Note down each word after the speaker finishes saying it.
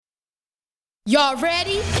Y'all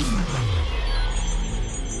ready?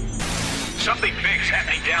 Something big's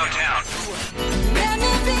happening downtown.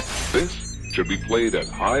 This should be played at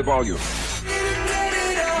high volume,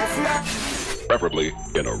 preferably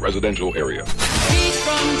in a residential area.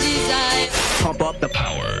 Pump up the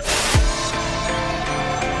power.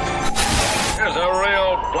 Here's a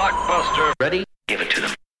real blockbuster. Ready? Give it to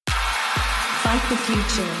them. Fight the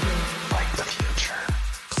future. Fight the future.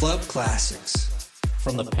 Club classics.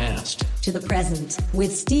 From the past to the present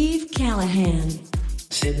with Steve Callahan.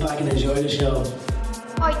 Sit back and enjoy the show.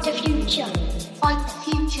 Fight the future. Fight the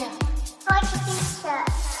future. Fight the future.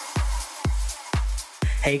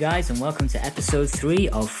 Hey guys, and welcome to episode 3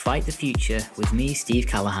 of Fight the Future with me, Steve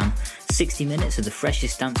Callahan. 60 minutes of the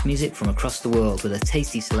freshest dance music from across the world with a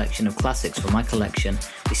tasty selection of classics from my collection.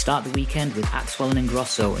 We start the weekend with Axwell and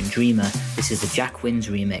Ingrosso and Dreamer. This is the Jack Wins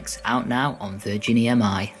remix, out now on Virgin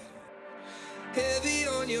EMI. Heavy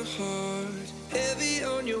on your heart, heavy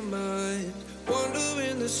on your mind,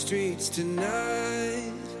 wandering the streets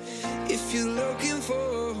tonight. If you're looking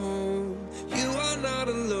for a home, you are not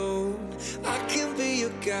alone. I can be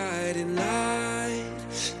your guiding light,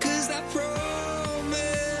 'cause I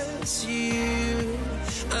promise you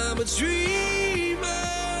I'm a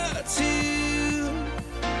dreamer too.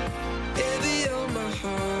 Heavy on my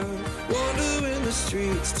heart, wandering the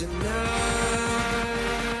streets tonight.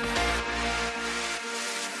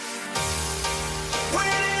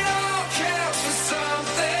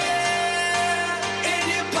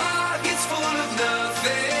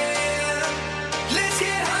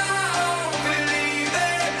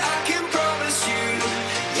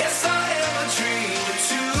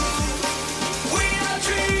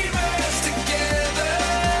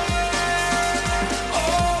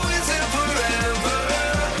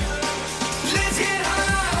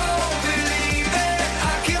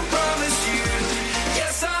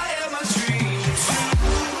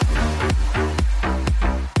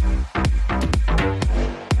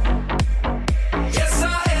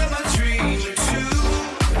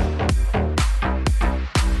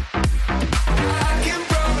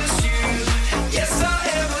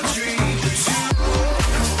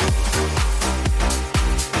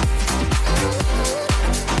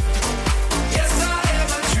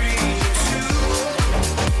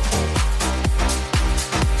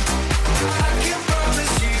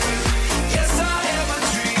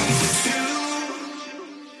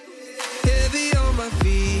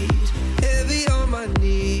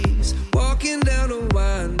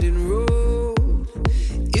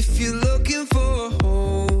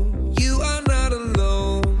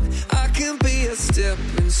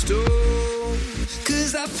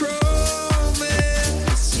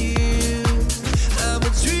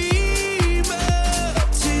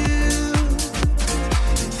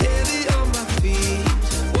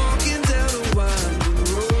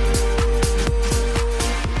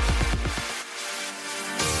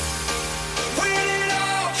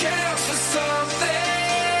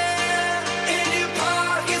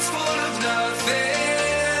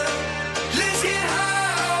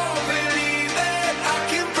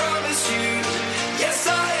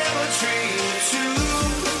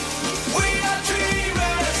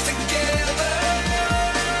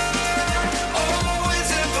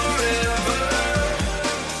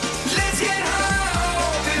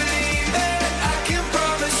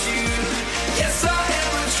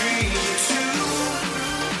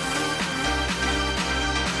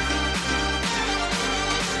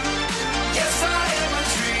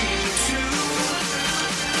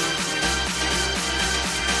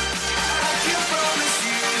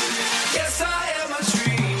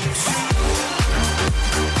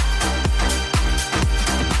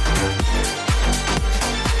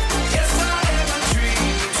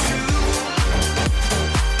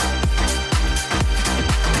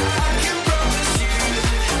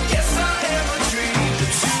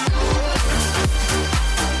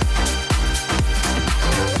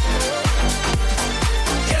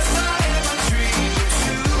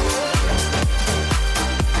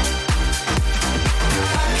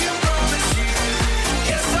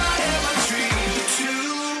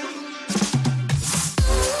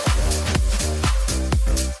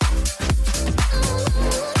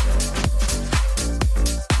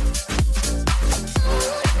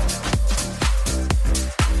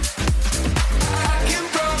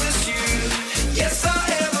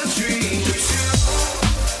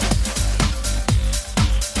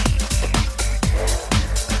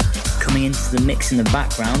 In the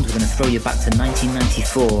background, we're going to throw you back to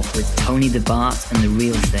 1994 with Tony the Bart and The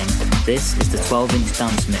Real Thing. This is the 12-inch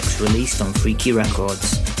dance mix released on Freaky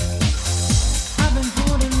Records. I've been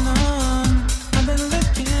holding on, I've been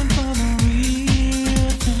looking for the reason.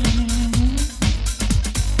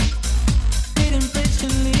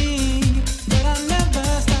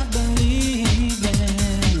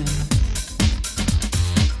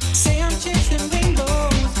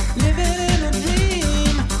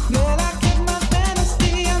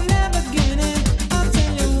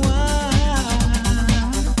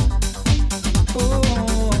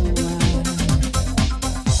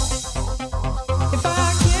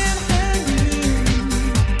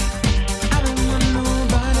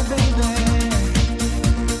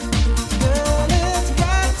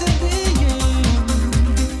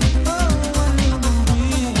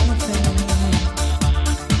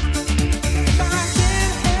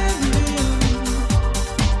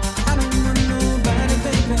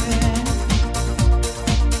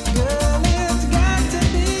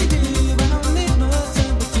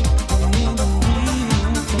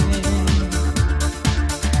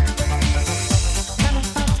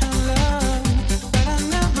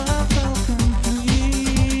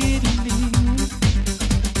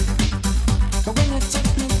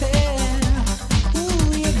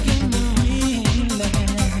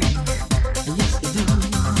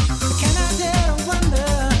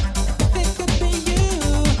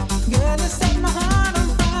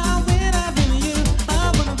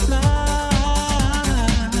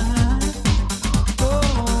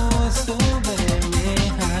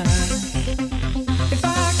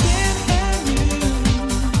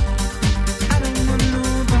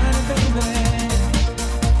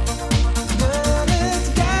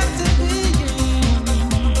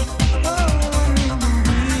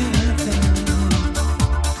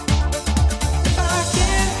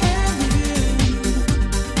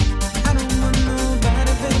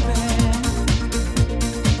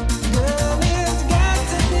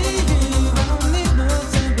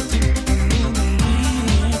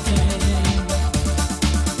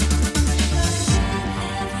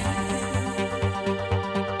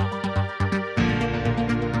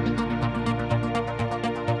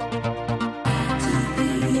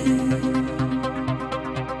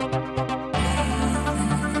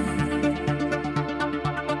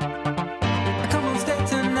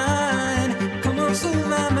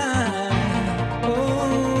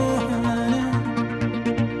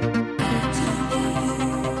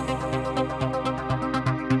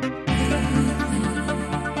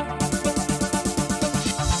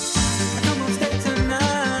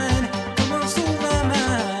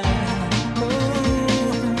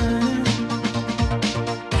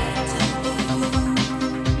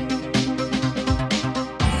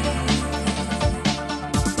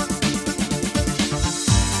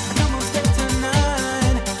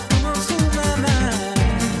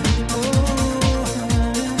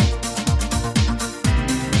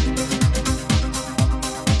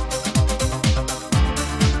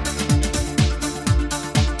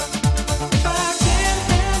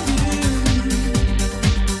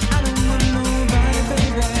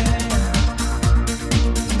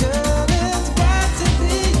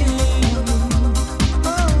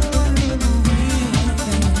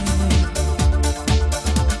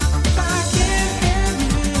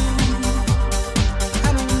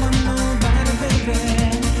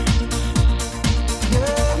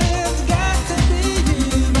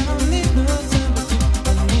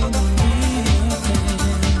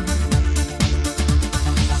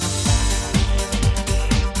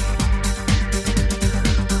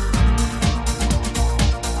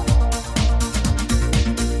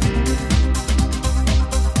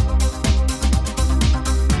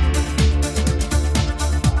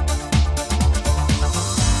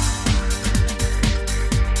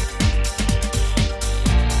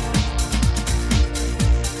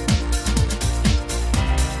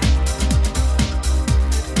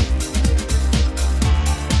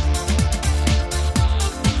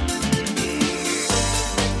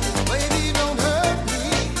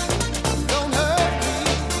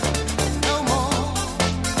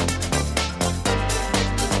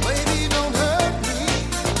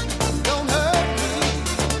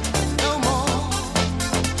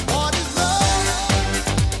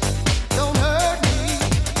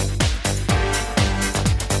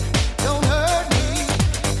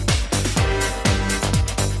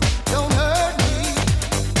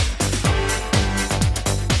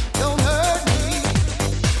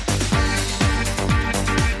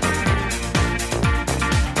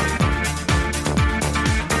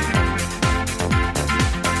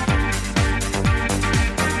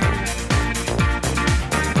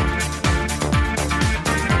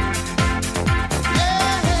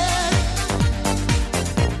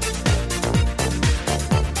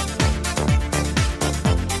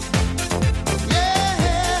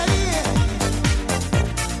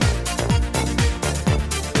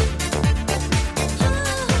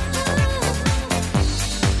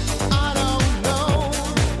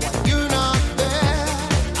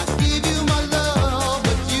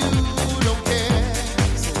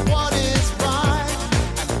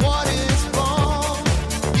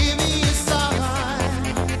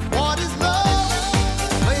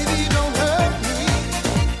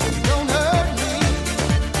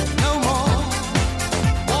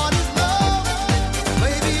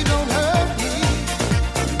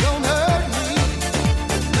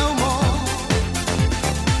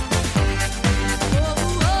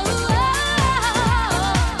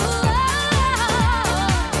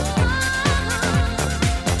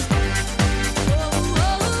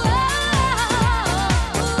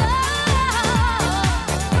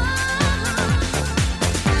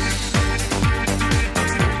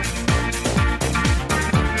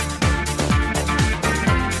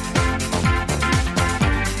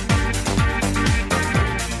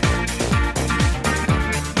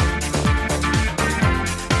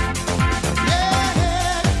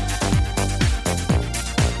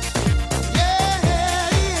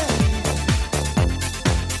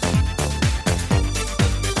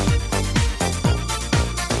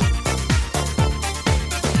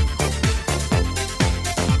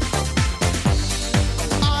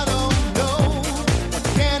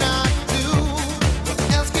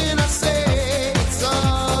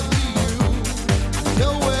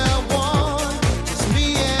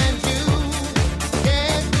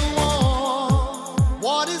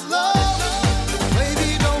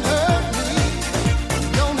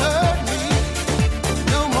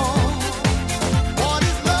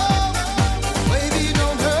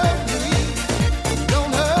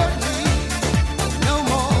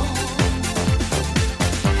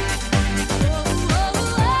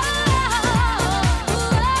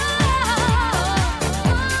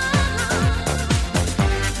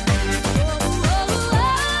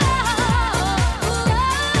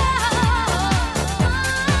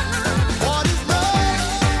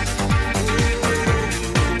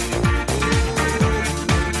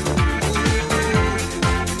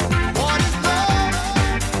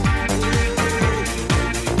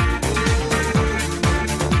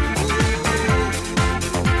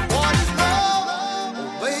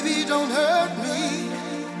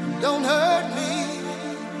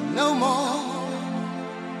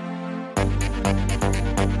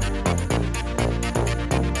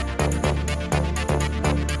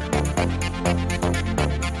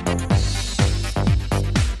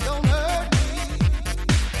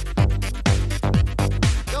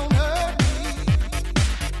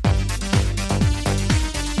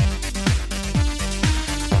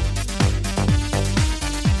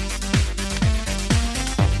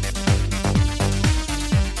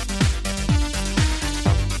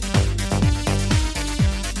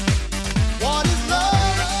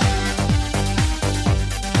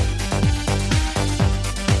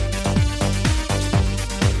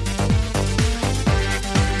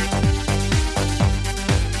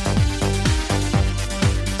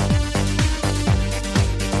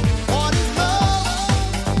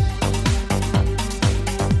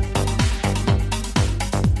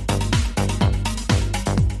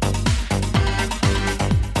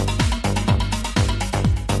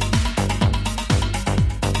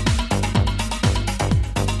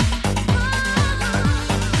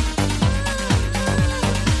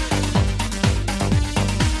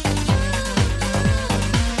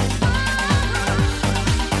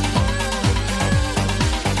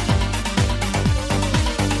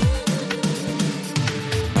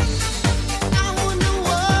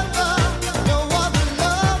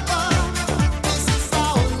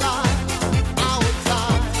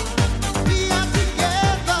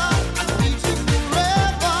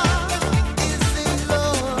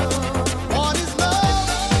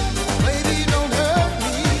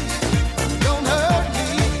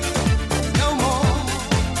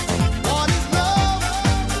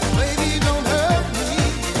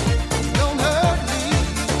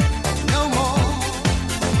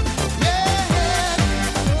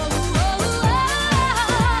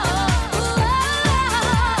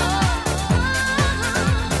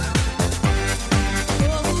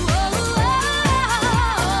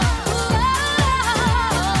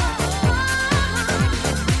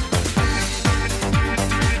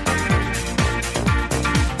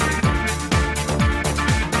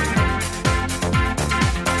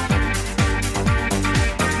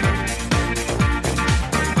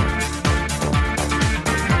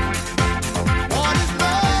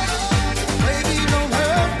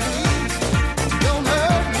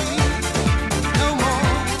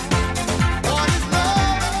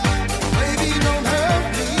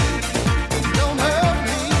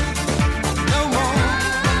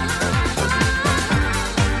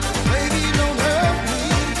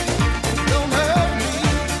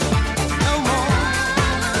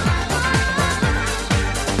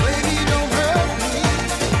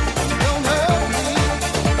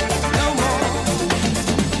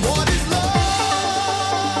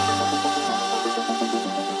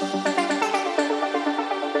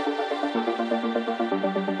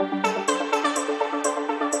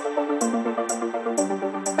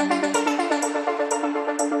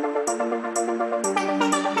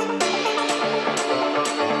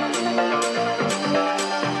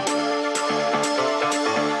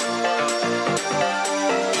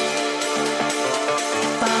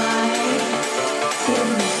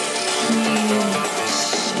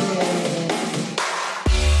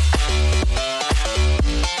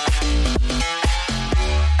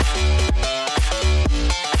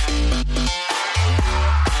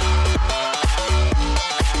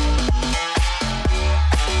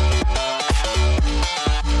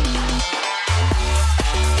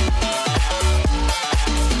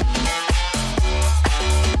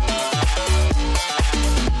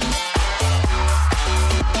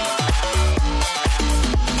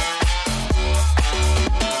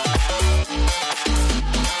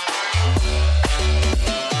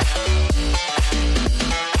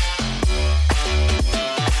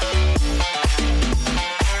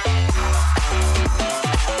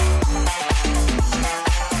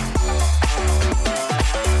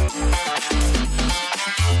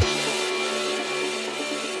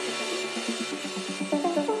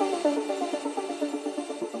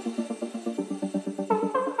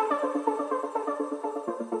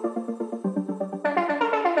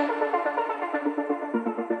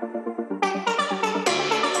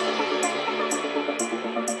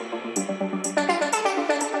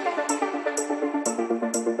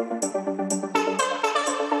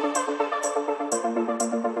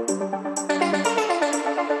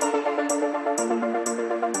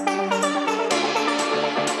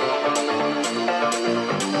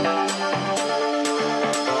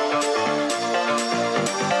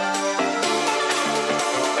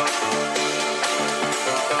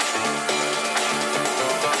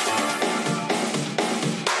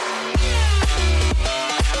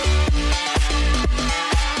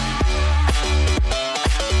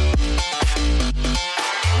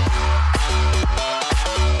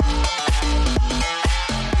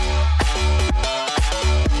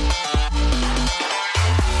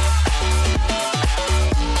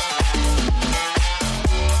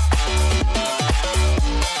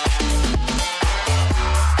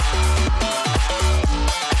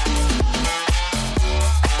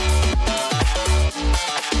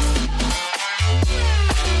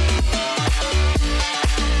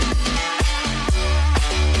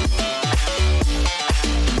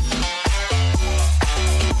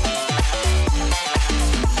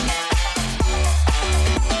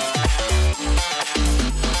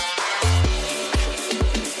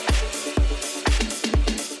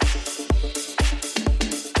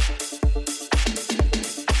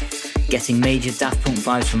 Getting major Daft Punk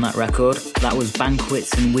vibes from that record, that was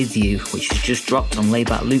Banquets and With You, which has just dropped on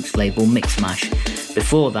Layback Luke's label Mixmash.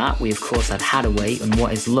 Before that, we of course had Hadaway and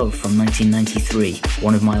What Is Love from 1993,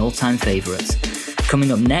 one of my all-time favourites.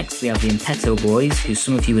 Coming up next, we have the Impeto Boys, who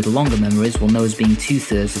some of you with longer memories will know as being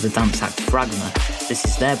two-thirds of the dance act Fragma. This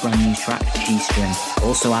is their brand new track, G-String,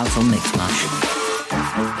 also out on Mixmash.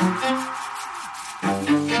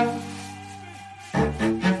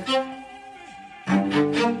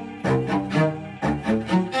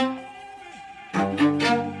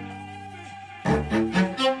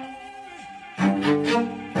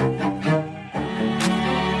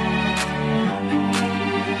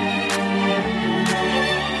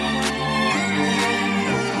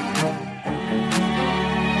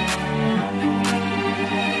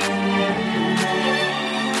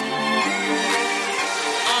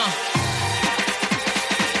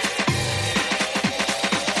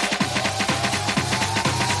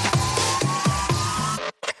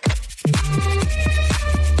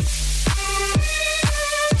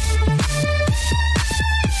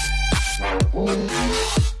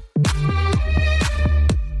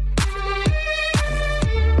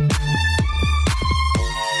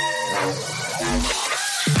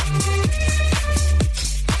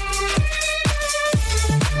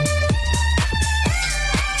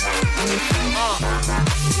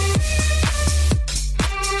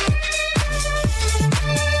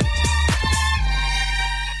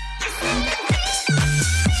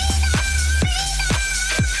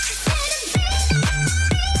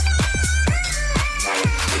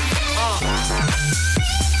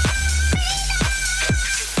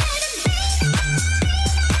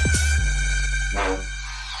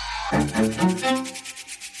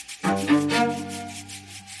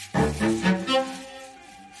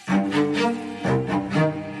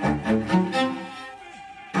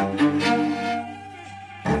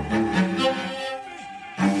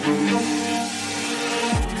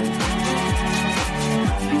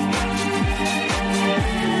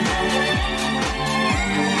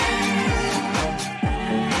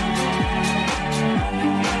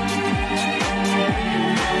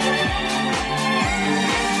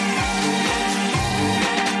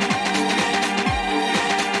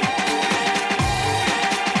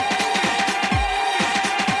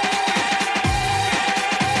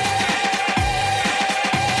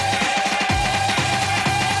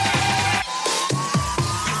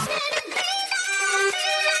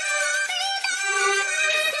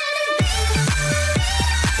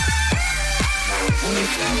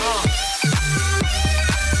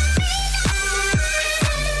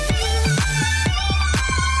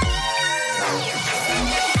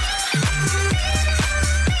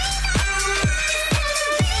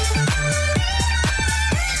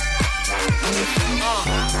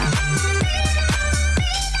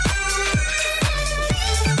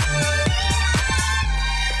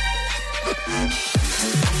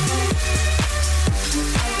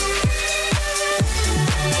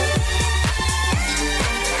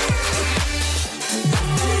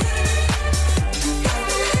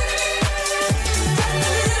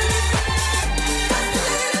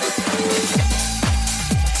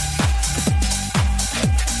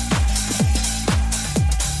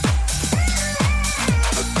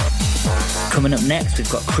 Coming up next,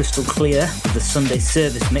 we've got Crystal Clear with the Sunday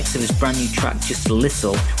Service mix of his brand new track Just a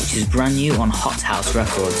Little, which is brand new on Hot House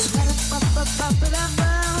Records.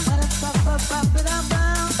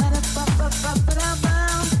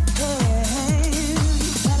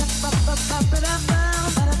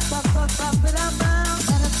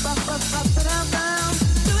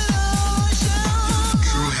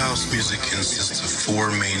 True house music consists of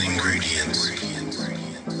four main ingredients: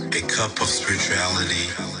 a cup of spirituality,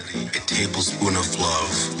 a tablespoon of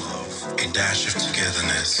love, a dash of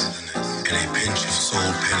togetherness, and a pinch of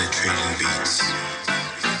soul-penetrating beats.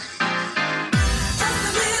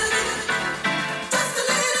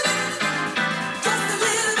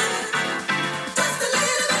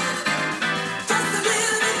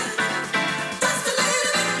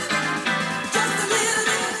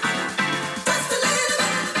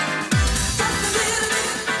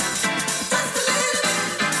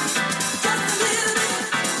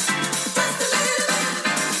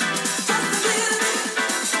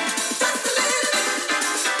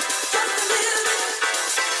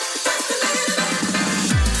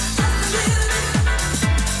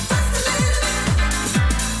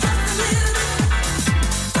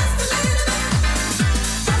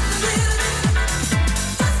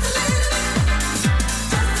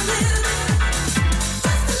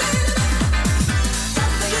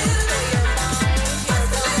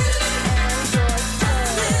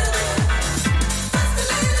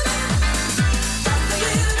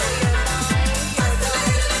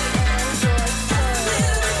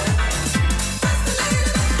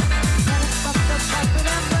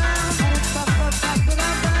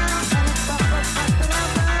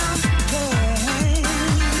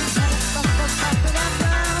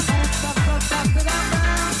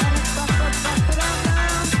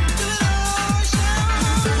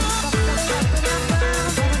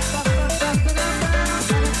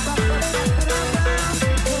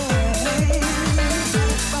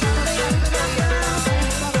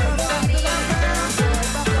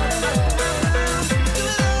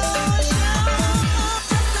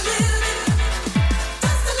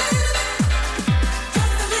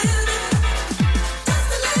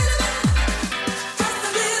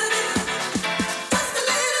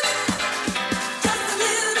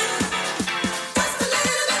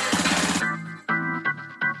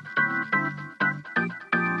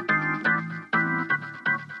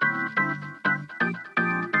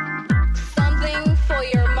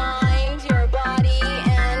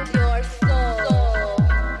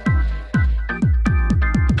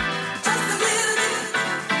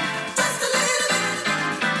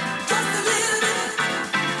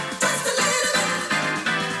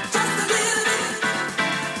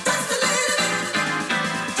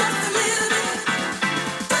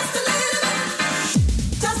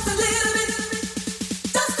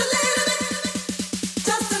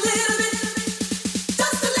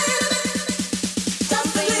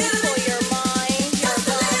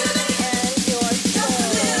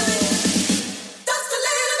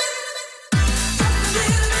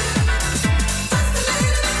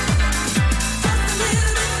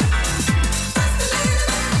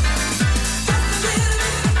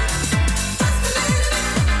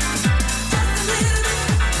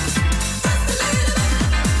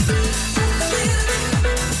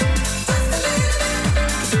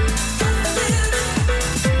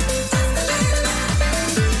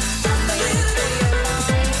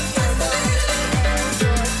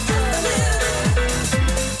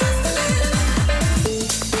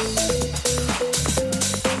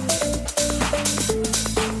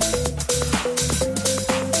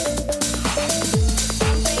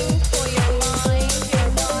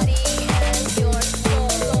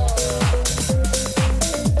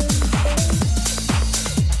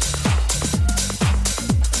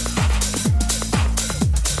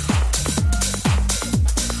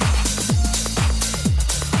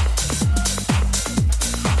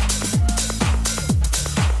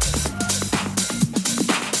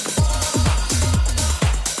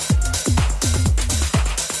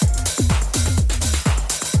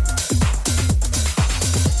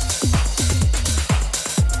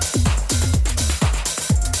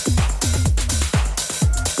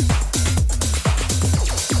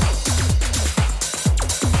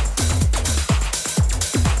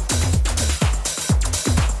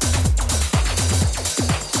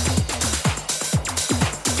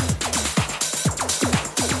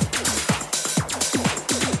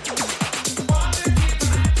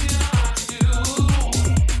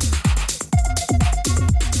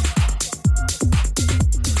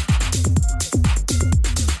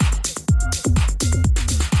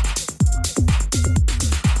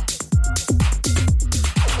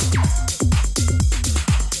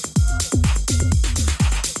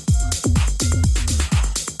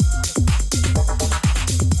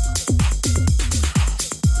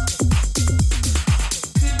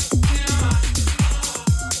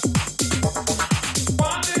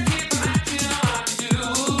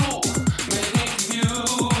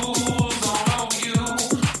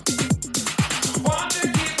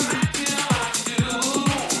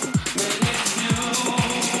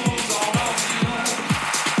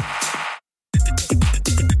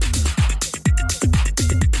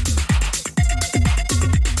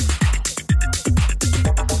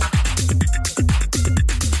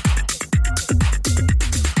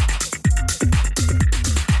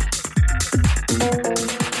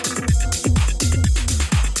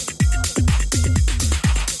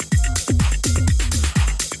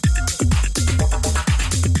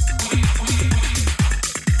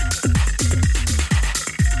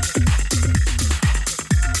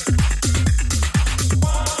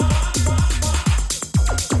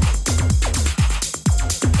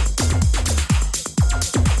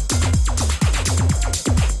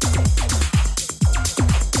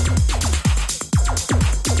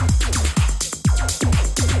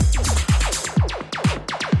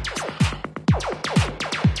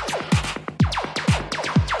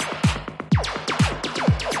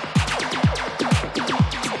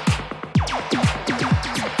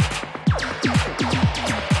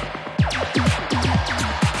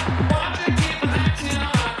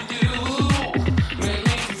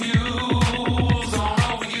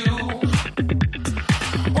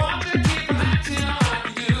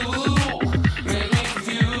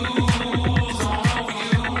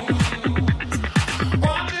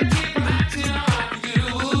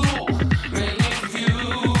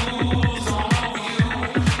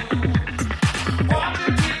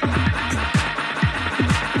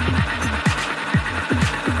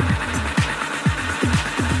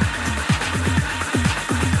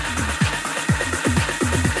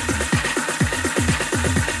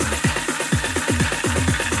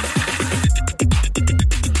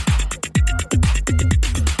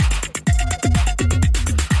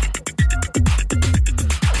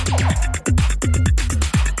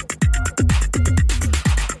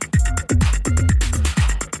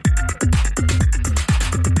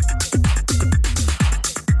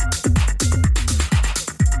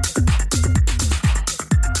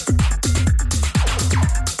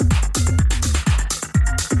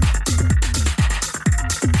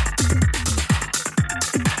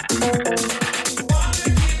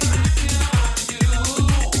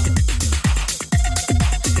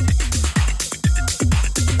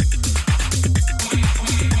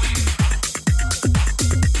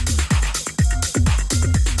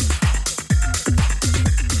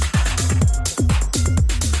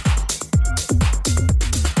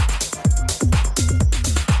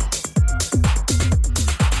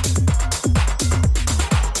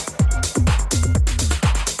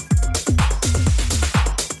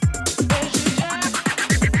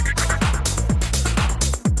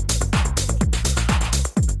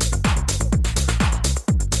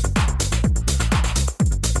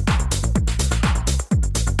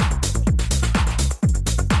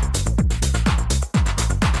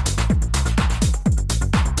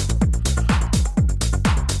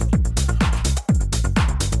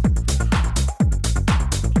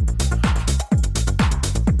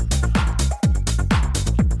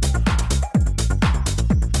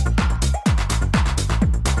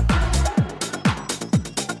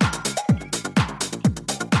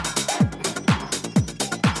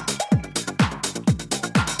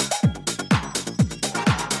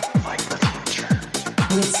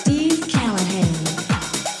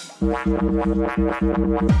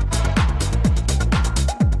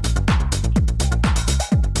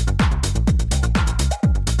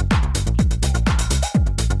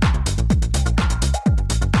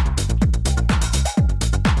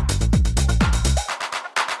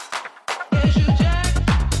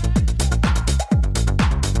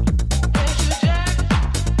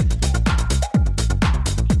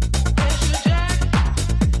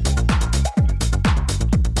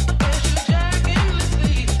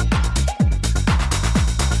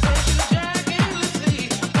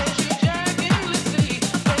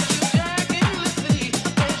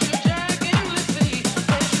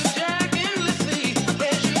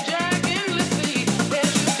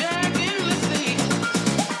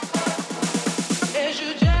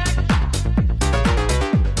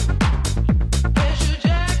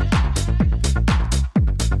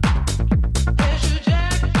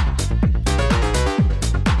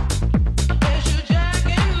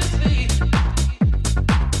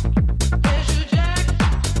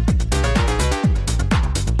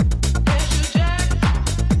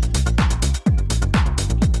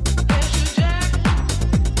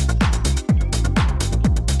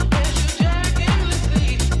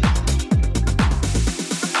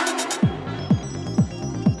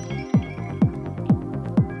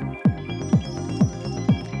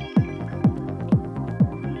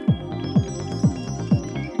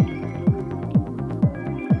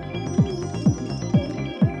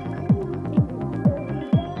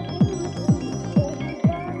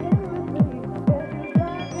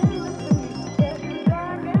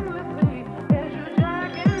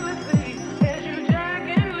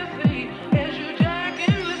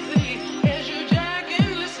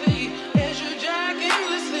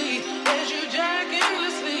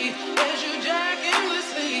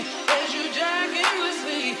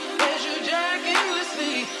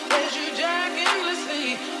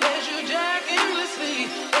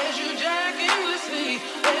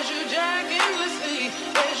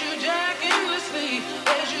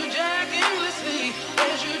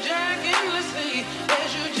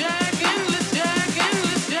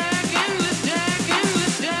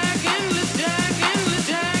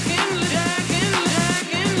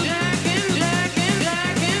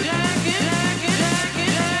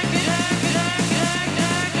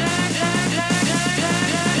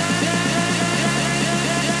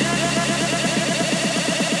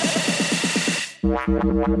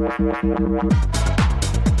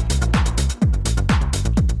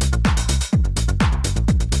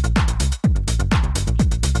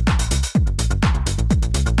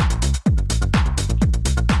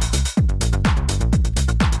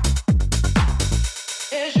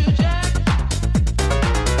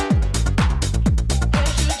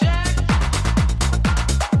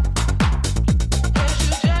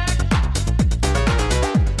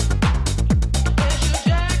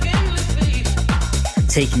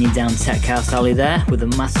 Taking you down Tech House Alley there with a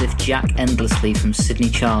massive Jack Endlessly from Sydney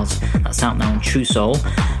Charles. That's out now on True Soul.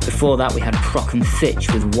 Before that we had Proc and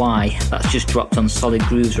Fitch with Why. That's just dropped on Solid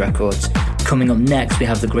Grooves Records. Coming up next we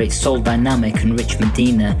have the great Soul Dynamic and Rich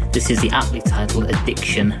Medina. This is the aptly titled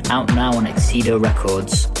Addiction, out now on Excedo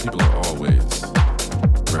Records. People are always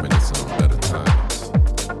reminiscing on better times,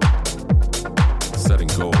 setting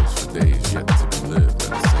goals for days yet to be lived at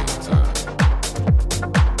the same time.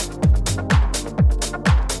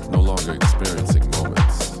 No longer experiencing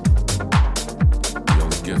moments, the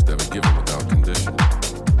only gift ever given without condition.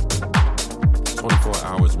 24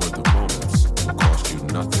 hours worth of moments will cost you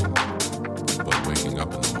nothing but waking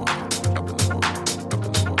up in the morning, up in the morning, up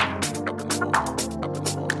in the morning, up in the morning, up in the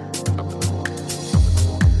morning, up in the morning.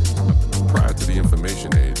 Prior to the information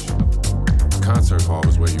age, a concert hall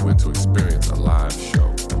was where you went to experience a live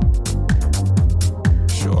show.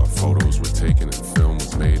 Sure, photos were taken and film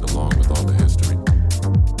was made along with all the history.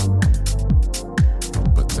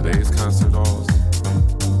 But today's concert halls,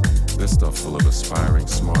 they're stuff full of aspiring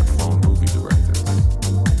smartphone movie directors,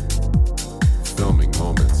 filming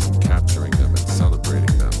moments and capturing them and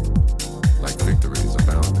celebrating them like victories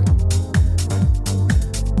abounding.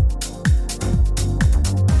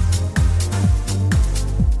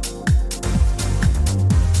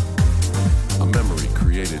 A memory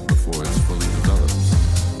created before it's fully developed,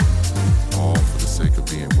 all for the sake of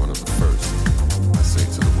being one of the first to say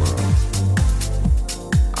to the world,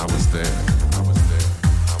 I was there, I was there,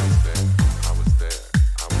 I was there, I was there,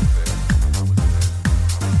 I was there, I was there, I was there.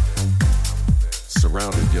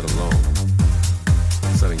 Surrounded yet alone,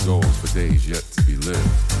 setting goals for days yet to be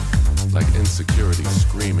lived, like insecurity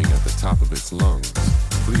screaming at the top of its lungs.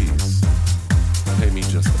 Please, pay me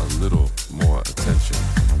just a little more attention.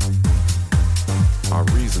 Our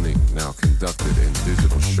reasoning now conducted in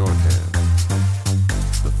digital shorthand.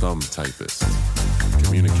 The thumb typist,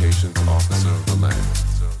 communications officer of the land.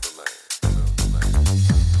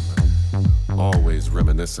 Always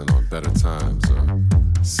reminiscing on better times or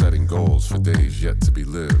setting goals for days yet to be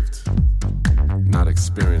lived. Not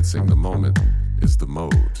experiencing the moment is the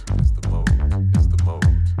mode. Is the mode. Is the mode.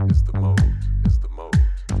 Is the mode. Is the mode.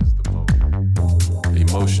 Is the mode.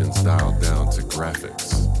 Emotions dialed down to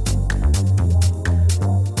graphics.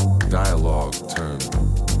 Dialogue turned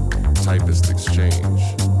typist exchange.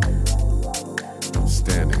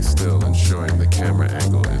 Standing still, ensuring the camera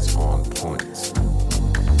angle is on point.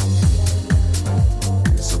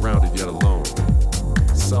 Surrounded yet alone.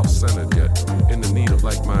 Self-centered yet in the need of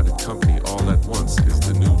like-minded company all at once is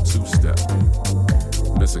the new two-step.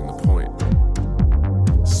 Missing the point.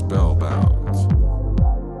 Spellbound.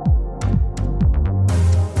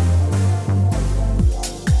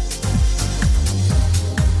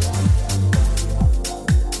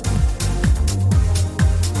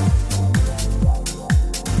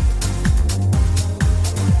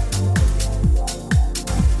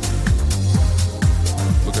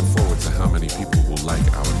 Looking forward to how many people will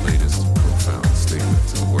like our latest profound statement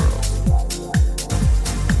to the world.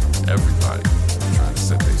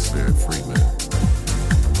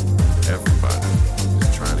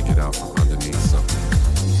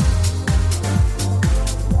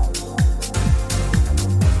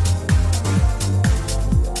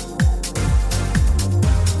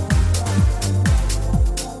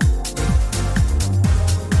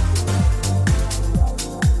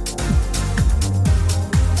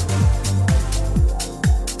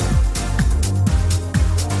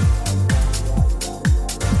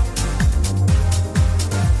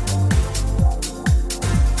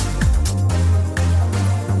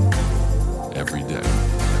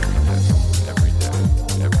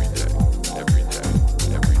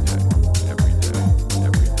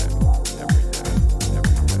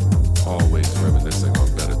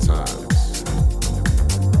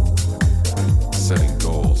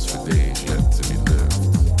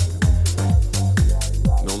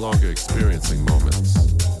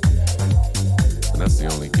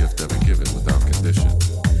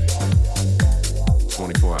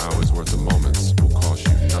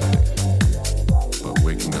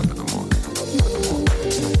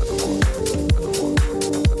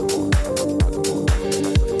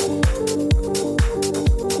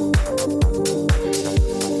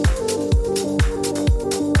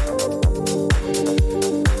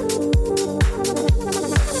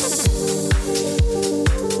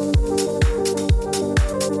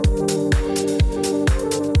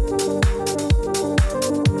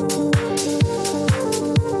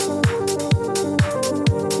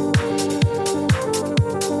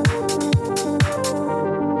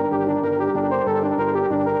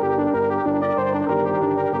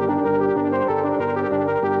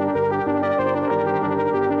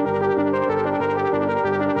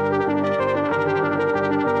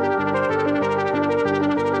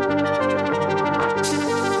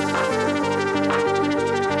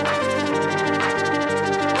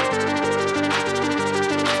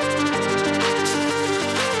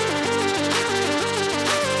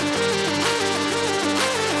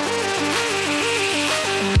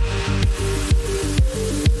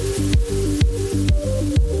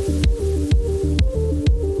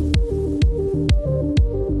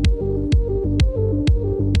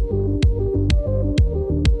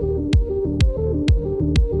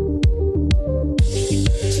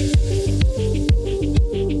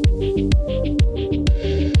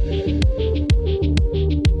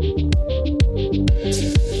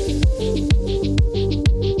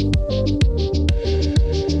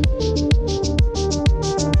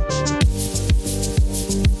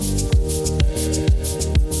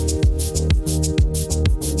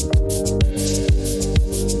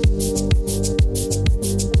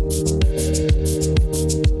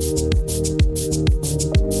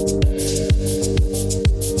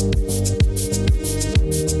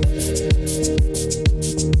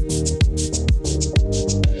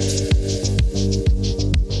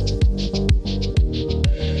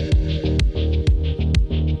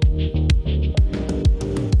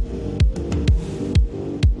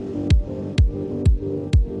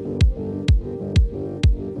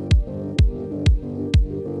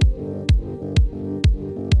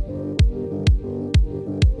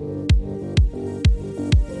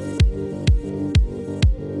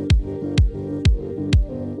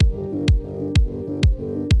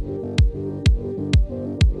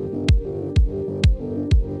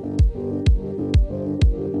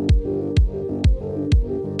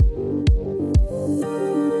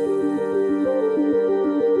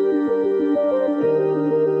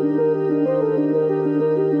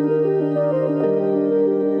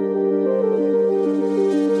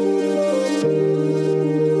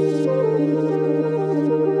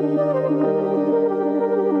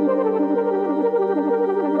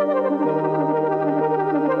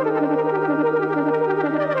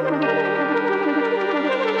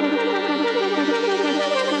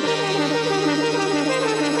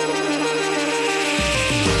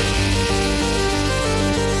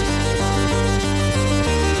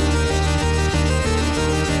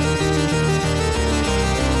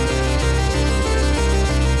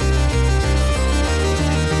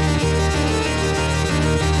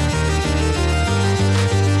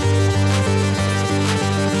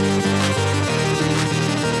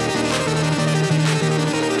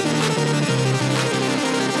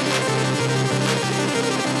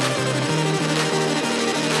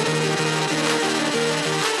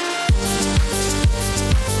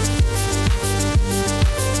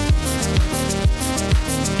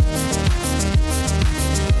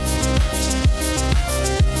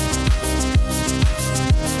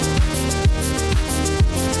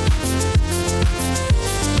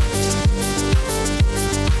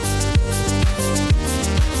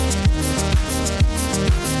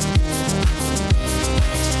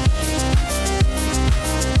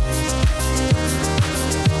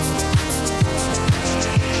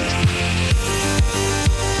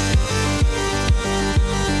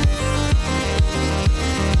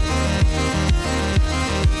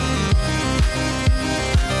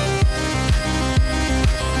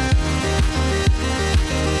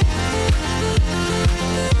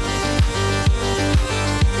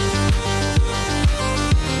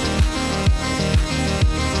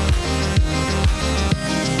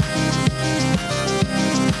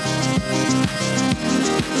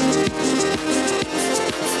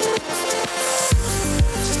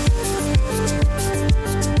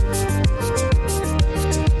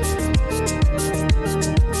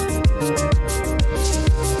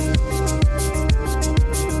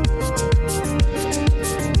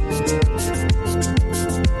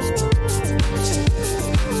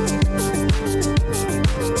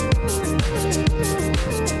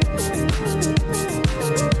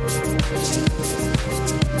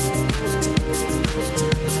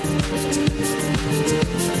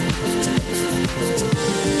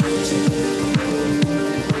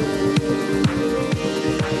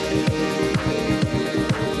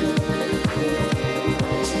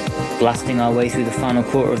 Blasting our way through the final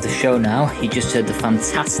quarter of the show now, you just heard the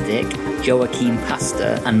fantastic Joaquin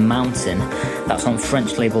Pastor and Mountain. That's on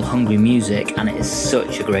French label Hungry Music, and it is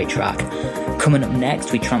such a great track. Coming up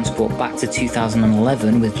next, we transport back to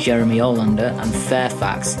 2011 with Jeremy Olander and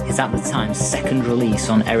Fairfax, his at the time second release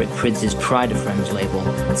on Eric Prydz' Pride of Friends label.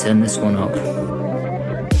 Turn this one up.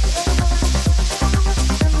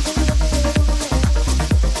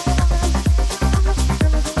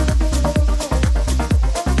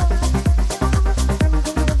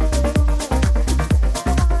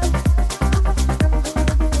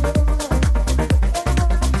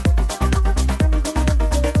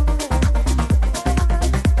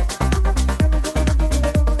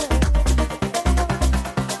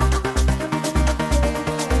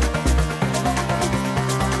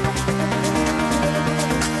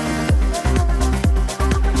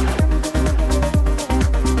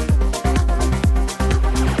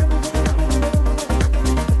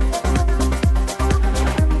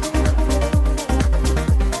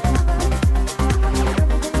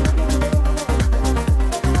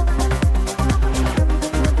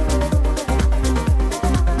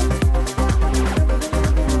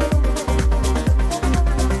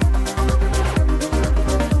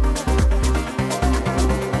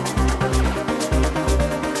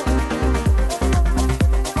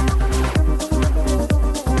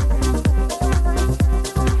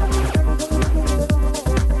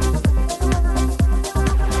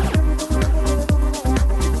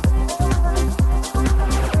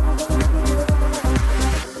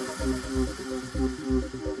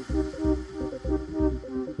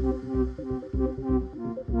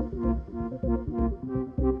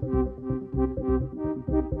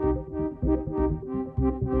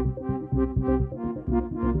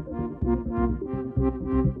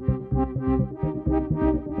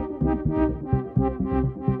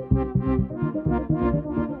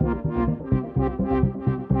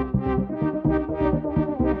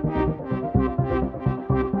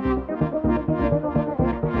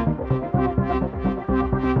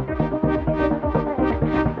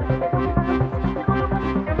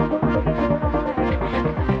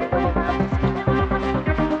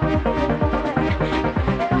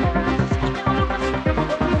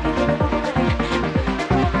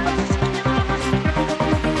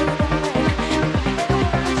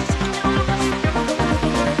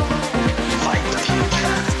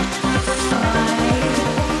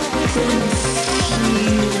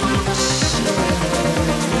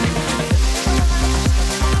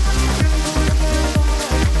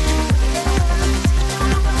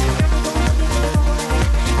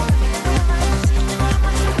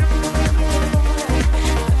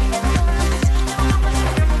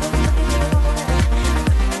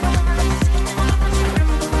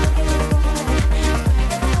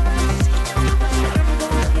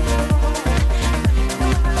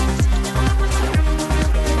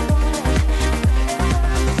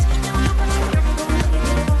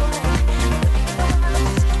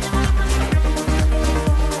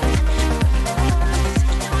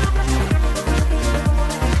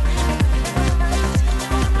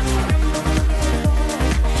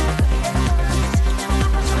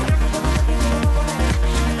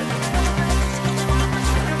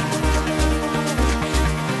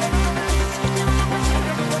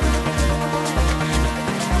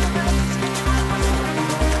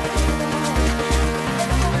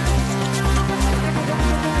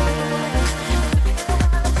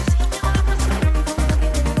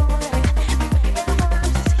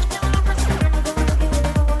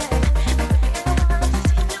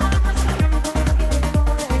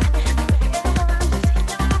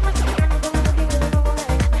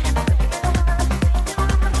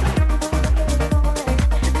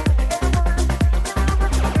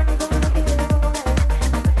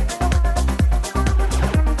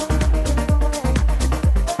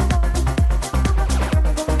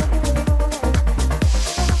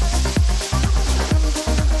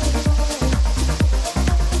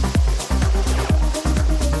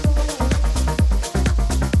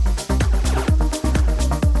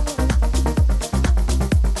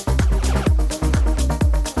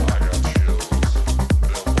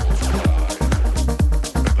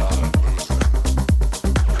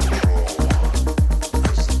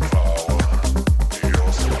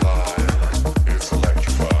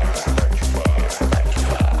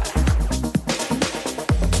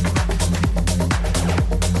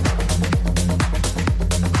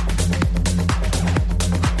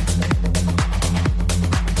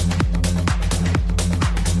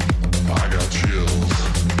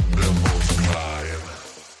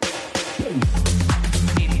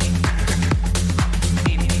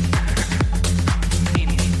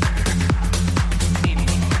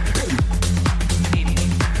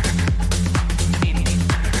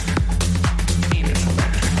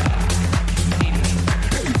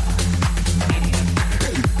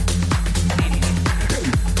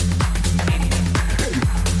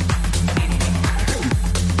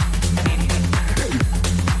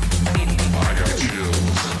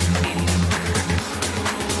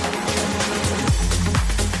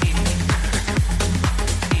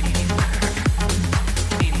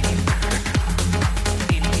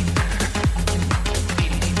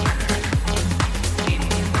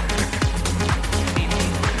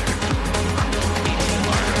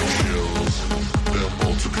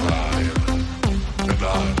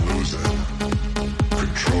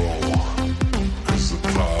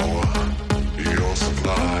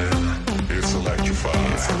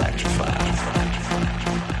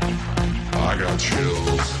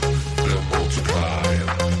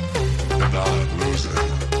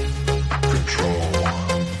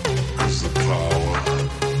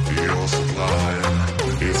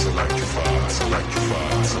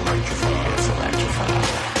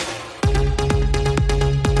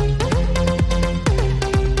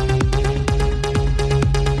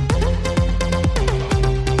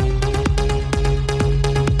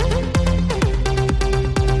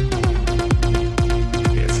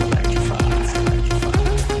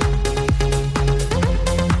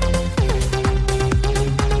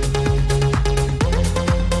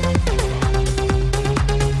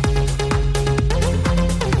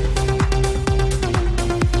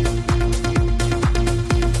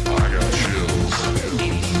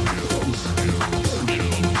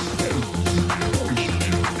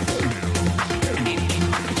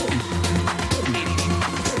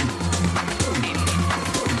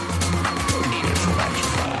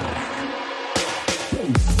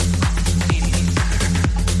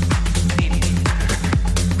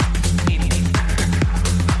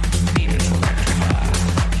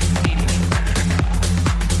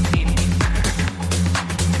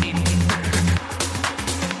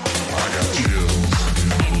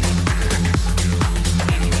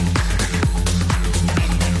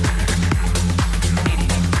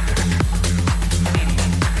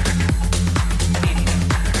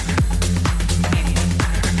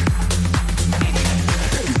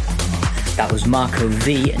 Marco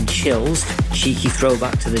V and Chills, cheeky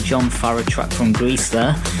throwback to the John Farrar track from Greece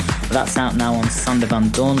there. That's out now on Sander Van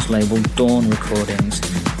Doorn's label Dawn Recordings.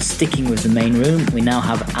 Sticking with the main room, we now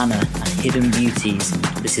have Anna and Hidden Beauties.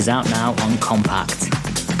 This is out now on Compact.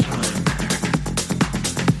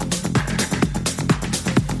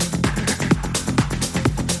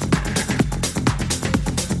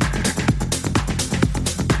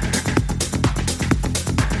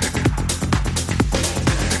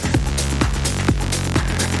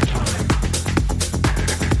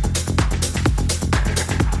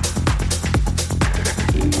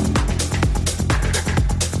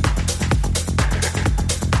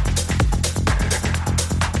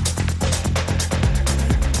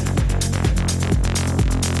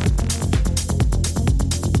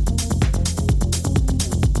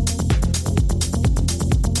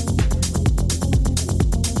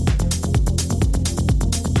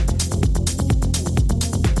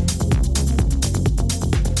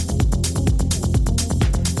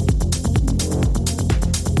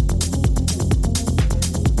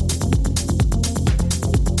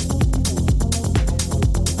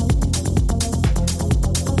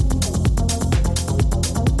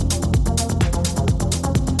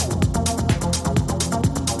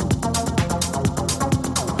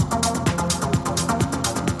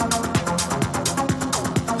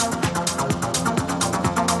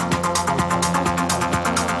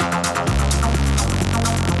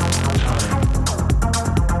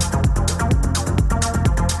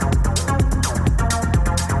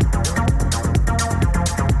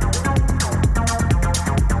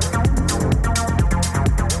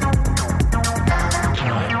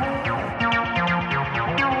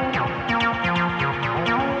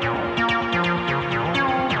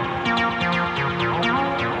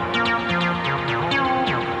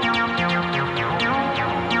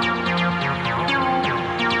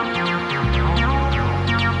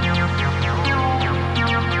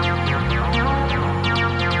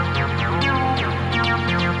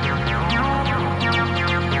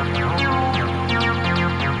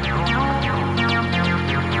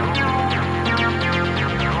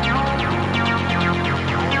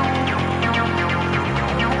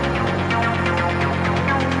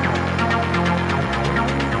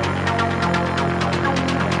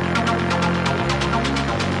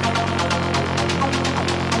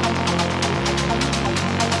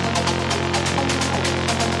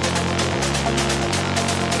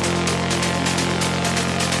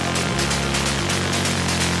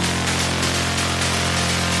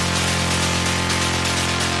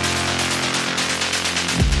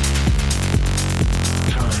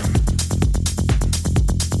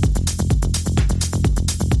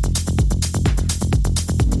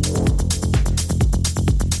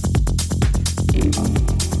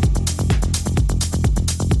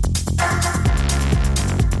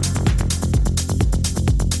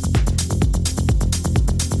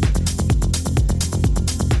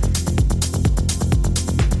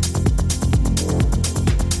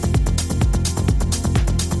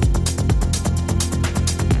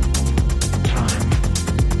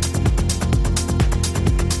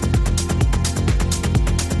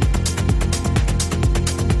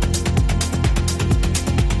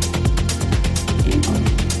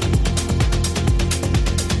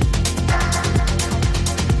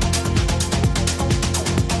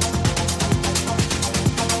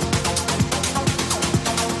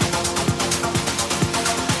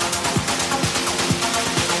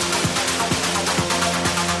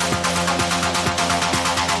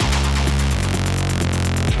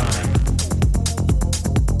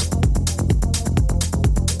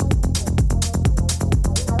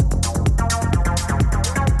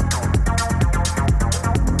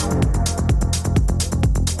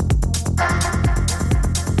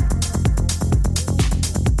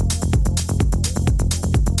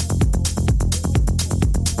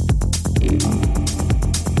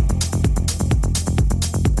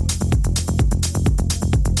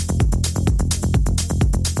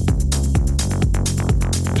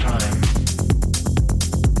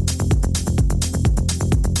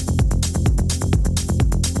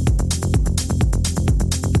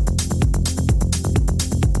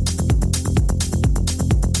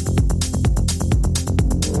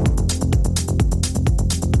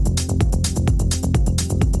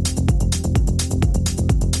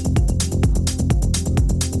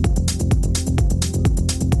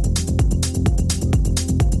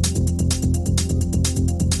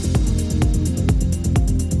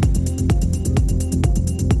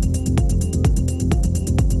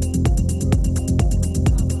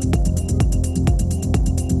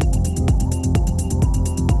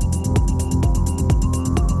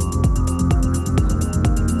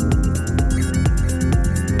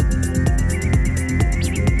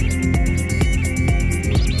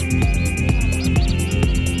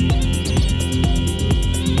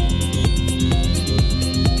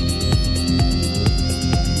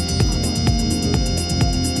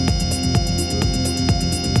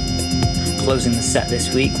 Closing the set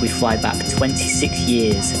this week, we fly back 26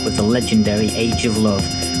 years with the legendary Age of Love.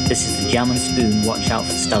 This is the Jam and Spoon Watch Out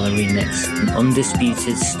for Stella remix, an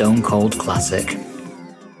undisputed stone cold classic.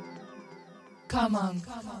 Come on,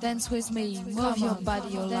 dance with me, move your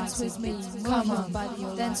body, dance with me, come on,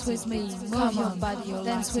 dance with me, move your body,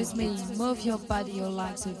 dance with me, move your body, your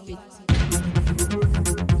legs a bit.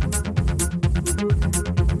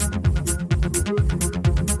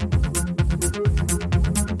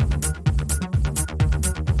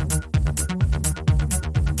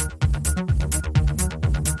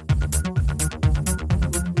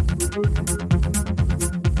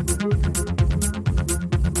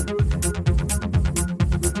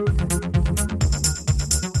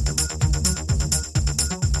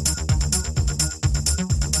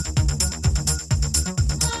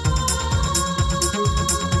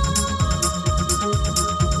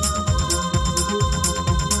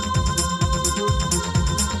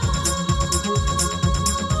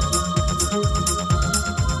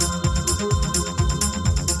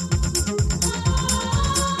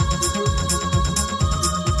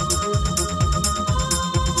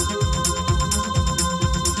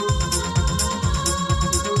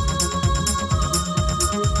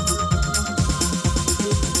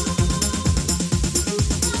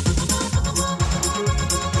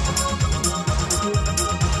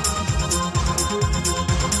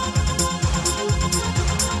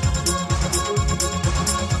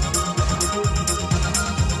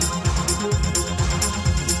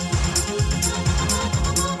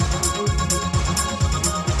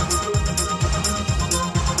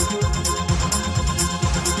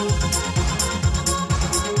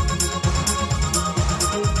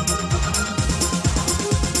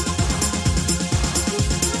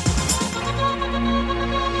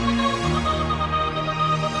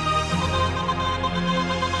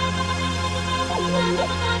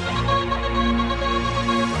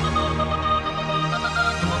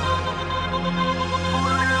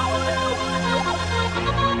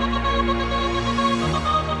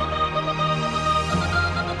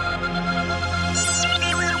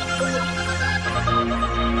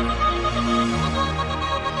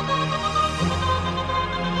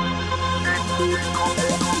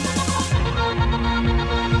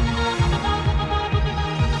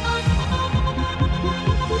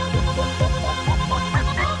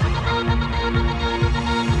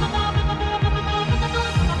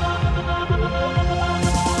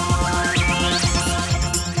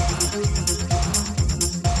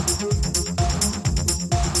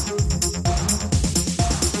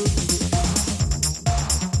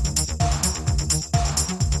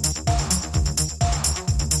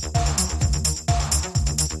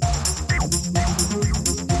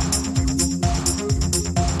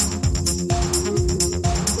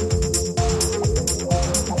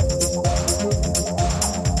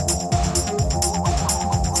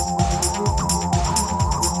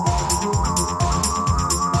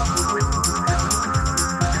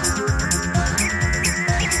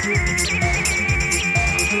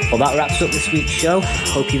 Well, that wraps up this week's show.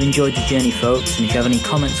 Hope you've enjoyed the journey, folks, and if you have any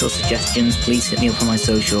comments or suggestions, please hit me up on my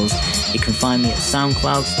socials. You can find me at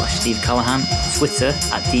SoundCloud/Steve Callahan, Twitter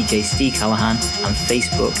at DJ Steve Callahan, and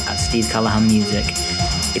Facebook at Steve Callahan Music.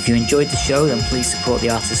 If you enjoyed the show, then please support the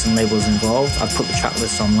artists and labels involved. I've put the track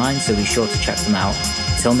lists online, so be sure to check them out.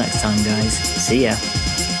 Till next time, guys. See ya.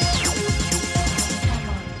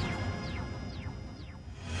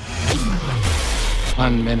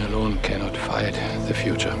 One man alone cannot fight the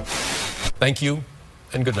future. Thank you,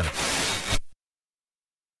 and good night.